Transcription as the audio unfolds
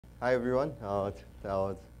Hi everyone.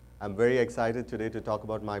 I'm very excited today to talk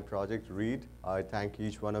about my project, Rede. I thank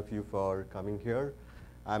each one of you for coming here.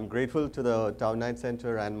 I'm grateful to the Town Night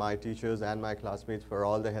Center and my teachers and my classmates for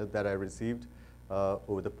all the help that I received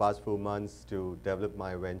over the past 4 months to develop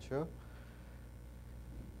my venture.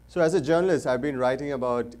 So as a journalist, I've been writing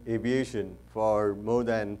about aviation for more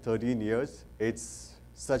than 13 years. It's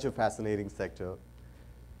such a fascinating sector.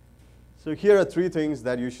 So here are 3 things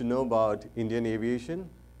that you should know about Indian aviation.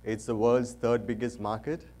 It's the world's 3rd biggest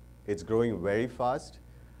market. It's growing very fast.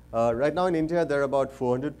 Right now in India, there are about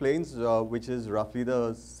 400 planes, which is roughly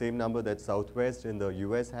the same number that Southwest in the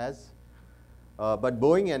US has. But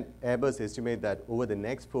Boeing and Airbus estimate that over the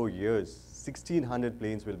next 4 years, 1,600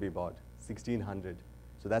 planes will be bought, 1,600.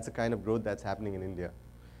 So that's the kind of growth that's happening in India.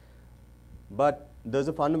 But there's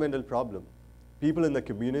a fundamental problem. People in the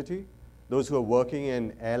community, those who are working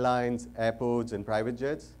in airlines, airports, and private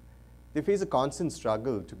jets, they face a constant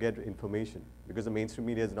struggle to get information because the mainstream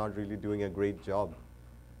media is not really doing a great job.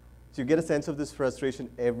 So you get a sense of this frustration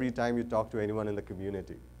every time you talk to anyone in the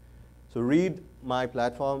community. So Rede, my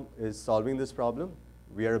platform, is solving this problem.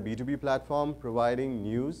 We are a B2B platform providing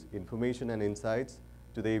news, information, and insights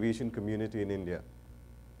to the aviation community in India.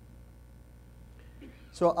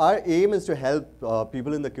 So our aim is to help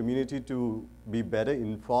people in the community to be better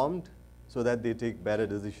informed so that they take better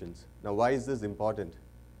decisions. Now, why is this important?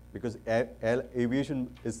 Because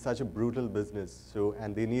aviation is such a brutal business,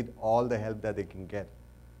 and they need all the help that they can get.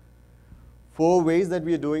 4 ways that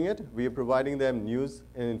we are doing it. We are providing them news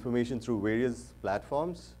and information through various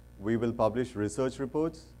platforms. We will publish research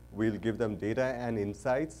reports. We'll give them data and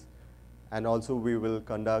insights. And also we will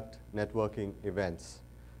conduct networking events.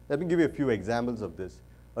 Let me give you a few examples of this.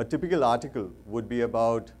 A typical article would be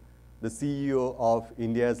about the CEO of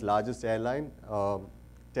India's largest airline,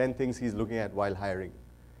 10 things he's looking at while hiring.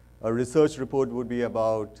 A research report would be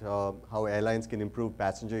about how airlines can improve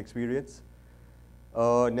passenger experience.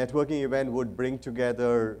 A networking event would bring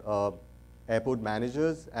together airport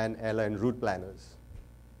managers and airline route planners.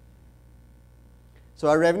 So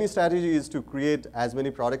our revenue strategy is to create as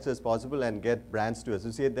many products as possible and get brands to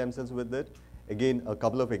associate themselves with it. Again, a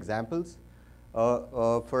couple of examples.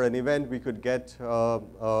 For an event, we could get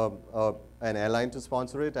an airline to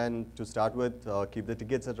sponsor it, and to start with, keep the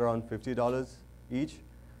tickets at around $50 each.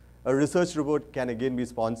 A research report can again be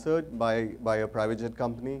sponsored by a private jet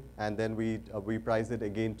company, and then we price it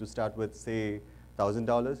again to start with, say,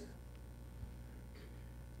 $1,000.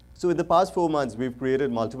 So in the past 4 months, we've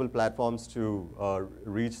created multiple platforms to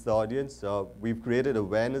reach the audience. We've created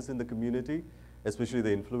awareness in the community, especially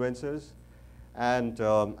the influencers. And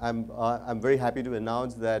I'm very happy to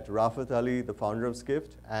announce that Rafat Ali, the founder of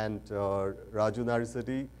Skift, and Raju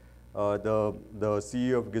Narisati, the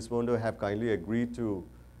CEO of Gizmodo, have kindly agreed to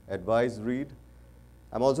advise Rede.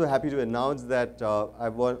 I'm also happy to announce that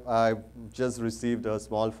I've just received a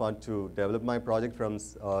small fund to develop my project from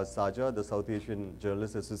SAJA, the South Asian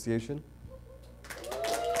Journalists Association.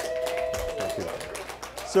 Thank you.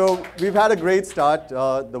 So we've had a great start.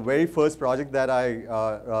 The very first project that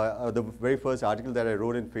the very first article that I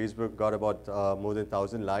wrote in Facebook got about more than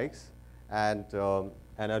 1,000 likes, and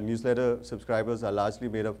our newsletter subscribers are largely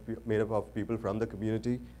made up of people from the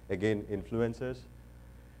community, again, influencers.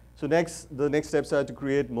 So the next steps are to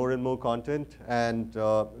create more and more content and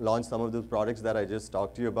launch some of those products that I just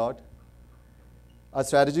talked to you about. Our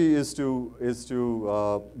strategy is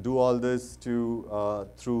to do all this through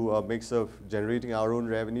a mix of generating our own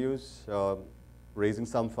revenues, raising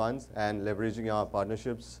some funds, and leveraging our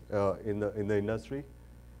partnerships in the industry.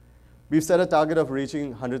 We've set a target of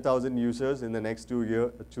reaching 100,000 users in the next 2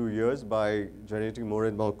 years by generating more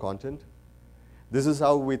and more content. This is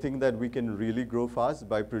how we think that we can really grow fast,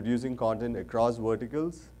 by producing content across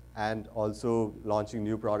verticals and also launching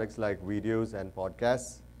new products like videos and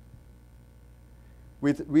podcasts.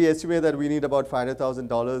 We estimate that we need about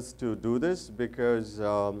 $500,000 to do this, because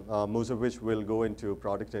most of which will go into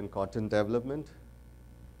product and content development.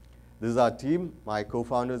 This is our team, my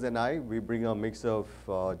co-founders and I. We bring a mix of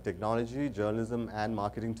technology, journalism, and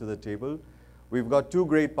marketing to the table. We've got 2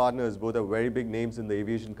 great partners, both are very big names in the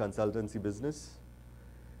aviation consultancy business.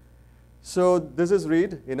 So this is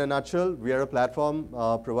Rede in a nutshell. We are a platform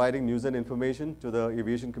providing news and information to the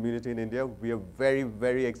aviation community in India. We are very,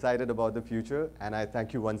 very excited about the future, and I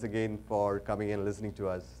thank you once again for coming and listening to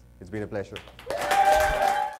us. It's been a pleasure.